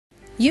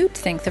You'd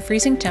think the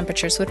freezing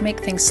temperatures would make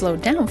things slow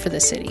down for the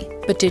city,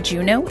 but did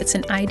you know it's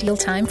an ideal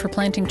time for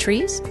planting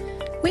trees?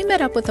 We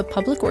met up with the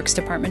Public Works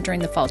Department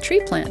during the fall tree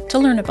plant to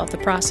learn about the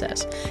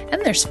process,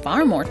 and there's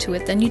far more to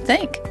it than you'd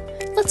think.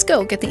 Let's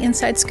go get the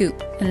inside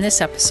scoop in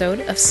this episode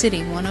of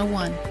City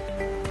 101.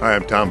 Hi,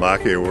 I'm Tom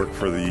Bakke. I work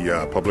for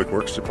the Public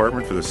Works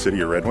Department for the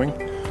City of Red Wing.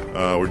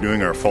 We're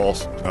doing our fall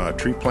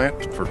tree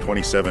plant for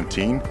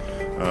 2017.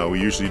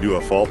 We usually do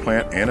a fall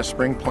plant and a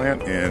spring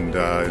plant, and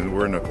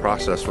we're in the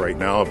process right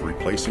now of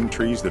replacing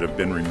trees that have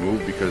been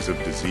removed because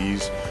of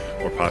disease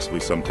or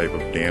possibly some type of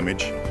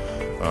damage,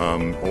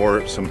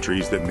 or some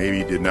trees that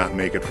maybe did not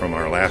make it from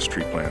our last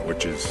tree plant,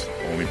 which has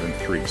only been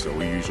 3, so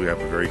we usually have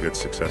a very good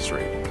success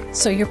rate.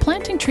 So you're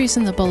planting trees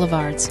in the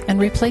boulevards and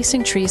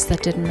replacing trees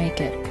that didn't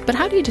make it. But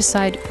how do you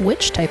decide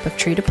which type of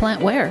tree to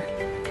plant where?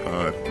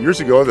 Years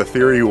ago, the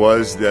theory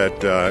was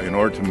that in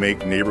order to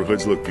make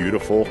neighborhoods look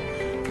beautiful,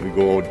 we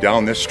go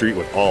down this street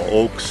with all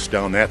oaks,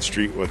 down that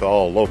street with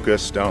all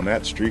locusts, down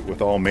that street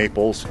with all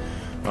maples.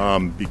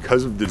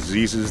 Because of the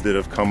diseases that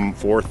have come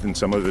forth in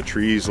some of the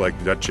trees, like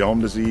the Dutch elm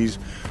disease,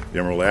 the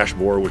emerald ash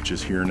borer, which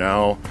is here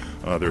now,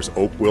 there's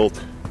oak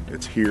wilt,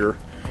 it's here.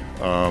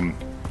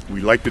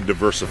 We like to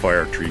diversify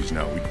our trees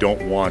now. We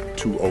don't want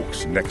 2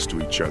 oaks next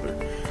to each other,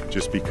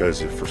 just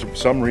because if for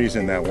some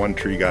reason that one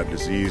tree got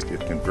diseased, it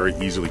can very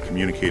easily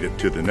communicate it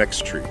to the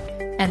next tree.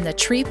 And the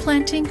tree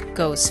planting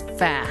goes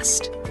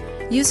fast.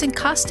 Using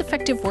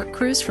cost-effective work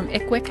crews from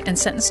ICWIC and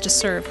Sentenced to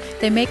Serve,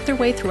 they make their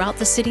way throughout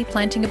the city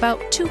planting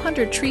about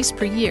 200 trees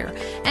per year,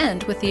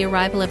 and with the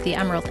arrival of the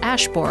emerald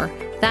ash borer,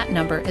 that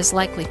number is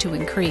likely to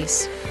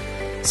increase.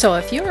 So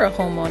if you're a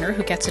homeowner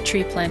who gets a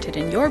tree planted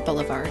in your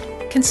boulevard,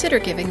 consider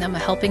giving them a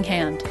helping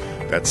hand.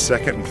 That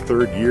second and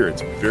third year,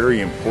 it's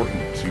very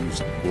important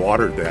to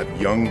water that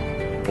young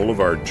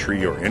boulevard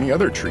tree or any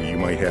other tree you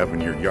might have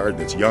in your yard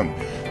that's young.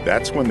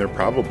 That's when they're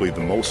probably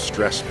the most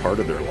stressed part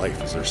of their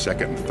life, is their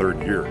second and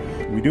third year.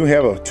 We do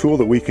have a tool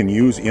that we can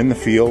use in the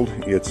field.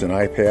 It's an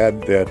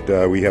iPad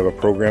that we have a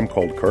program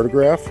called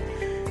Cartograph.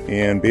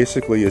 And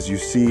basically, as you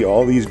see,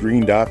 all these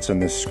green dots on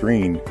this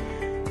screen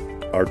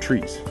are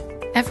trees.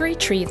 Every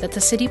tree that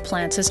the city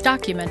plants is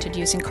documented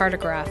using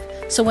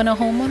Cartograph, so when a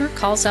homeowner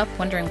calls up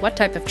wondering what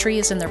type of tree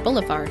is in their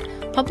boulevard,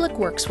 Public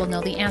Works will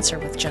know the answer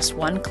with just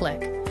one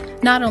click.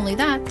 Not only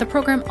that, the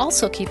program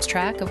also keeps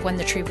track of when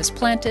the tree was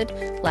planted,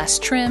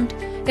 last trimmed,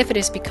 if it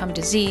has become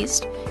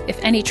diseased,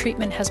 if any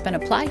treatment has been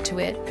applied to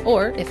it,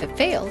 or if it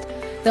failed.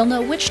 They'll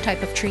know which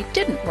type of tree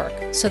didn't work,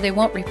 so they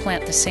won't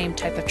replant the same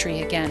type of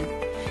tree again.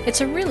 It's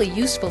a really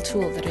useful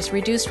tool that has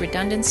reduced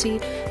redundancy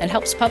and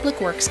helps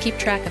Public Works keep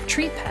track of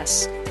tree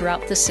pests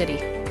throughout the city.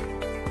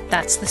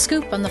 That's the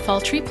scoop on the fall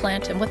tree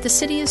plant and what the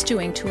city is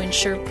doing to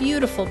ensure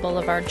beautiful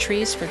boulevard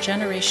trees for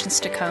generations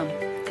to come.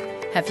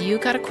 Have you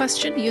got a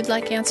question you'd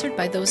like answered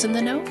by those in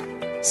the know?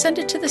 Send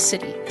it to the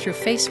city through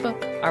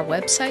Facebook, our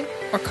website,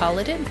 or call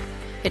it in.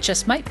 It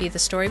just might be the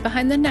story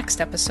behind the next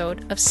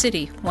episode of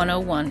City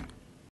 101.